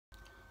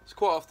So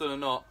quite often or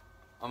not,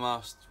 I'm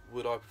asked,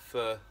 would I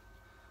prefer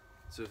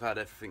to have had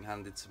everything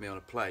handed to me on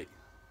a plate?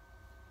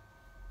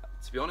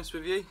 To be honest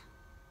with you,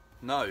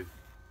 no.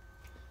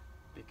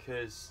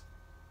 Because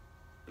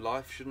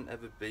life shouldn't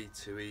ever be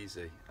too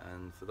easy,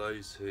 and for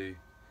those who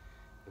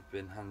have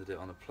been handed it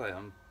on a plate,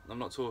 I'm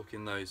not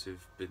talking those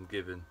who've been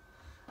given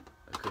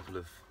a couple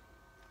of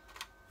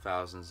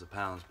thousands of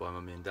pounds by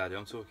mummy and daddy.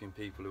 I'm talking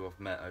people who I've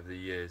met over the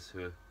years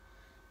who are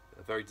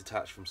very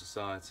detached from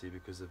society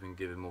because they've been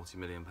given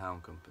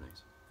multi-million-pound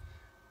companies.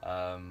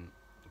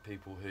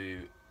 People who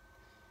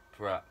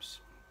perhaps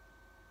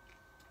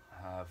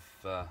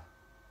have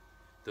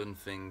done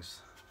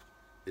things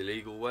the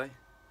illegal way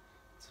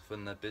to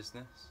fund their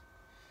business,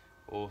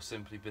 or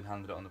simply been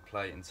handed it on a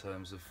plate in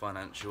terms of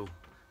financial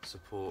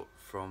support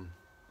from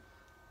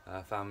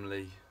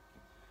family,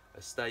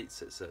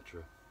 estates,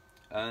 etc.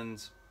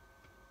 And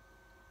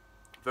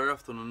very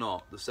often or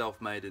not, the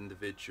self-made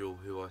individual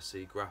who I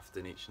see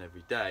grafting each and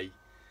every day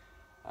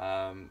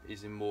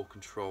is in more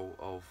control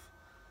of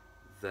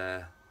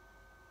their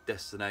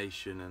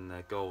destination and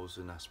their goals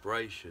and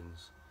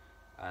aspirations,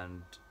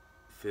 and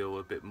feel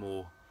a bit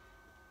more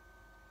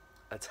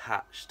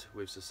attached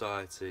with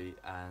society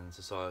and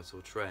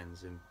societal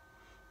trends in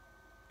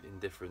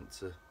different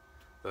to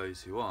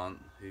those who aren't,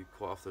 who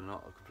quite often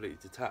are completely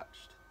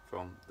detached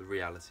from the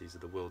realities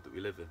of the world that we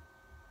live in.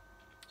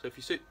 So if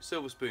you're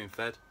silver spoon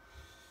fed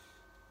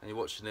and you're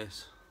watching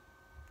this,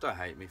 don't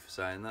hate me for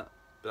saying that,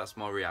 but that's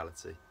my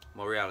reality.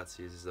 My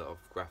reality is that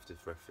I've grafted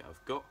for everything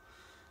I've got,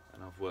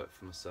 and I've worked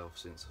for myself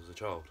since I was a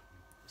child.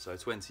 So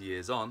 20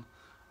 years on,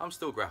 I'm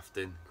still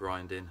grafting,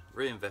 grinding,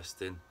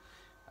 reinvesting,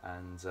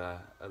 and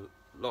a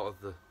lot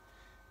of the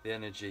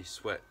energy,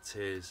 sweat,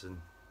 tears and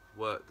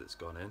work that's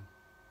gone in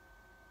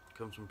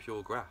comes from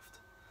pure graft.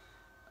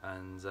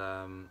 And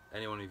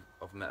anyone who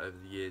I've met over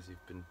the years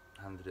who've been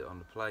handed it on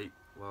the plate,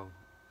 well,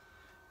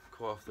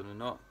 quite often or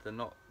not, they're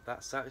not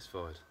that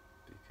satisfied,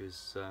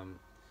 because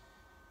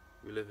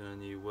we live in a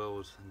new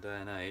world and day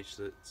and age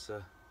that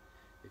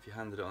if you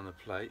handed it on a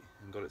plate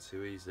and got it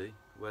too easy,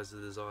 where's the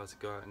desire to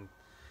go out and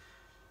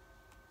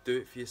do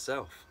it for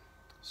yourself?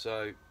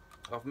 So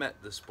I've met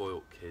the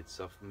spoilt kids,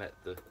 I've met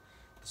the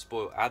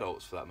spoilt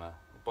adults for that matter.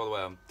 By the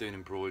way, I'm doing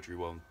embroidery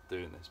while I'm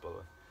doing this, by the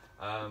way.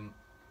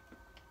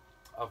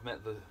 I've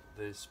met the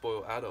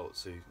spoilt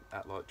adults who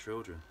act like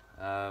children,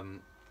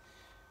 and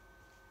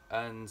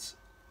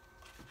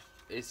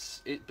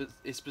it's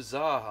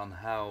bizarre on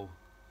how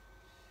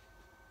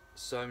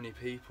so many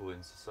people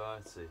in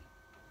society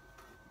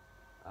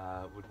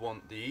would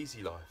want the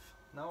easy life.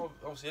 Now,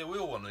 obviously, we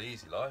all want the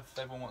easy life.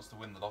 Everyone wants to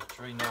win the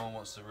lottery. No one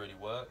wants to really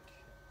work.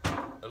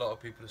 A lot of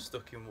people are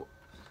stuck in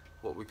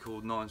what we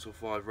call 9 to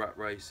 5 rat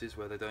races,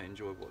 where they don't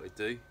enjoy what they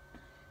do.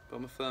 But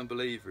I'm a firm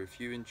believer, if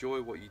you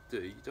enjoy what you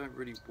do, you don't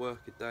really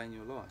work a day in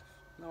your life.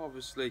 Now,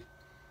 obviously,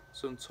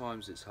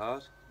 sometimes it's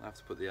hard. I have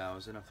to put the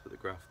hours in, I have to put the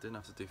graft in, I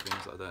have to do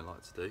things that I don't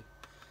like to do.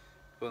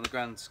 But in the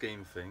grand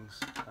scheme of things,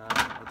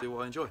 I do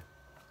what I enjoy.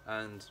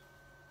 And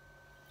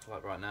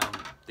like right now,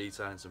 I'm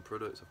detailing some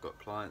products. I've got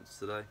clients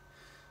today.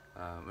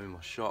 I'm in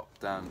my shop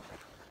down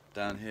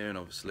here, and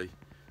obviously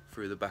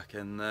through the back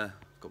end there,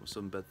 I've got my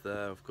sunbed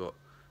there. I've got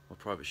my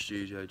private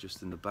studio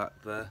just in the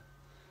back there.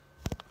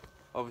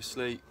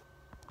 Obviously,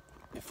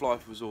 if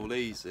life was all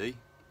easy,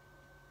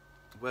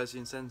 where's the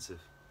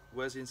incentive?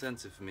 Where's the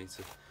incentive for me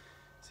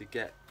to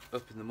get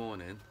up in the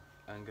morning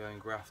and go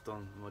and graft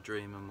on my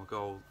dream and my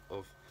goal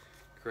of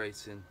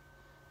creating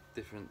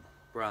different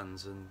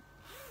brands and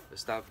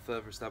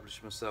further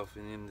establish myself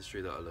in the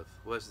industry that I love?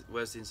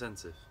 Where's the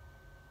incentive?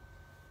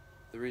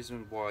 The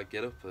reason why I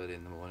get up early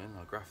in the morning,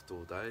 I graft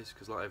all day, is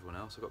because, like everyone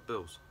else, I've got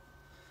bills.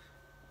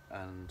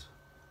 And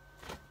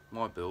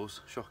my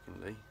bills,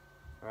 shockingly,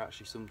 are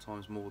actually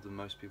sometimes more than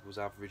most people's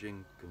average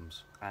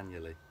incomes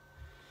annually.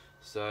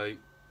 So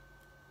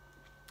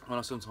when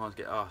I sometimes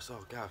get asked,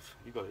 "Oh, Gav,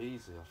 you got it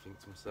easy," I think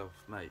to myself,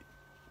 mate,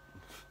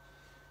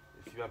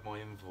 if you had my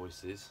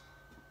invoices,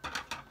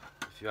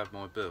 if you had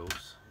my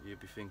bills, you'd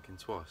be thinking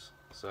twice.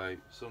 So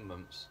some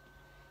months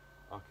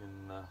I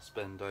can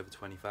spend over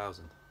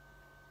 20,000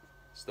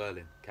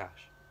 sterling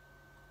cash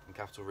in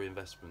capital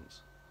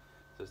reinvestments.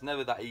 So it's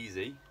never that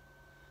easy,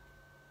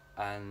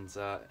 and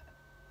I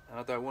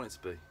don't want it to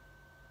be,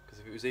 because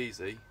if it was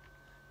easy,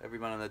 every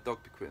man and their dog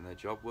would be quitting their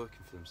job,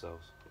 working for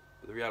themselves.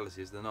 But the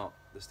reality is they're not.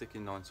 They're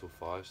sticking 9 till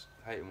 5s,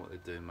 hating what they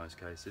do in most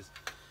cases,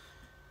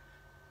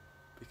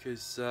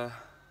 because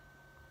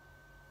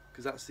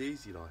that's the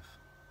easy life.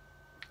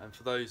 And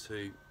for those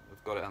who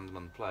have got it handed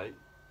on the plate,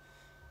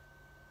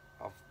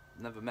 I've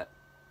never met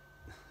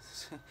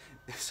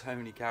so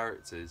many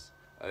characters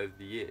over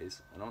the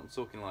years, and I'm not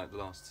talking like the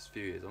last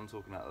few years, I'm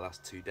talking about the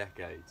last 2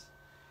 decades,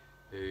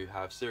 who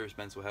have serious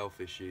mental health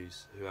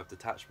issues, who have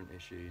detachment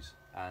issues,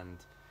 and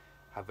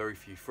have very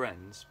few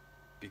friends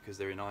because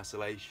they're in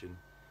isolation,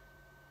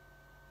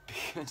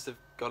 because they've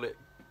got it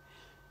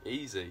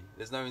easy.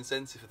 There's no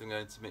incentive for them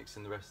going to mix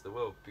in the rest of the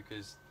world,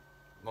 because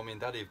Mummy and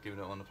Daddy have given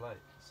it on the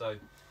plate. So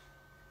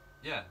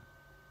yeah,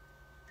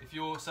 if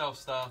you're a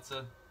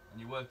self-starter and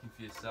you're working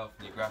for yourself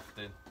and you're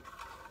grafting,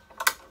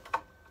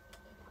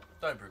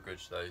 don't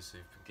begrudge those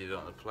who've given it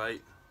on a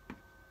plate.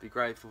 Be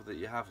grateful that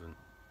you haven't,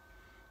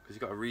 because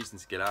you've got a reason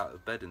to get out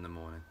of bed in the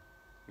morning.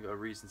 You've got a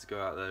reason to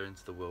go out there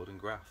into the world and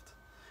graft.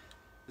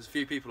 There's a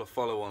few people I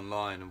follow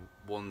online, and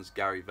one's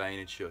Gary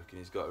Vaynerchuk, and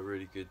he's got a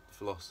really good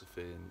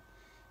philosophy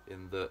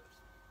in that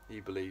he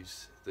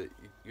believes that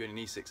you only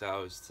need 6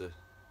 hours to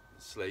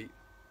sleep,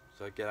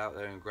 so get out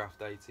there and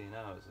graft 18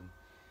 hours, and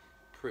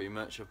pretty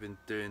much I've been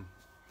doing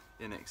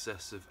in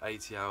excess of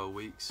 80-hour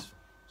weeks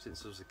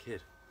since I was a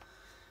kid.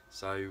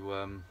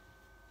 So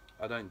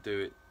I don't do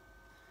it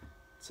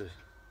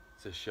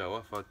to show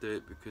off, I do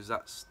it because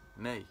that's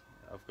me.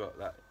 I've got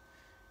that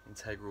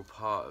integral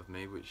part of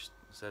me which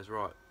says,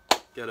 right,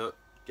 get up,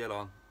 get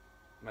on,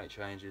 make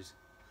changes,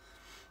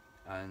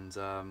 and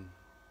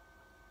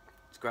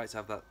it's great to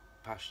have that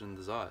passion and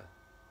desire.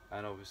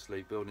 And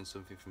obviously building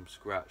something from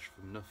scratch,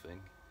 from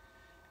nothing,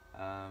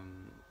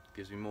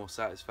 gives me more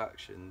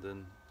satisfaction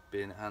than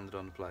being handed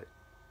on a plate.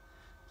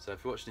 So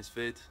if you're watching this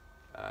vid,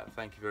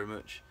 thank you very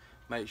much.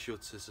 Make sure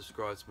to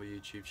subscribe to my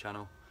YouTube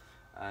channel,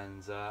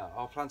 and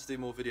I'll plan to do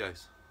more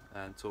videos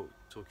and talk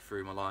you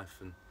through my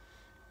life, and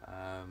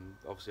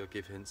obviously I'll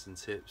give hints and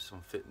tips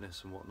on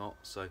fitness and whatnot.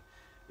 So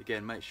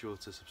again, make sure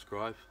to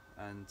subscribe,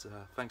 and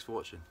thanks for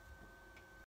watching.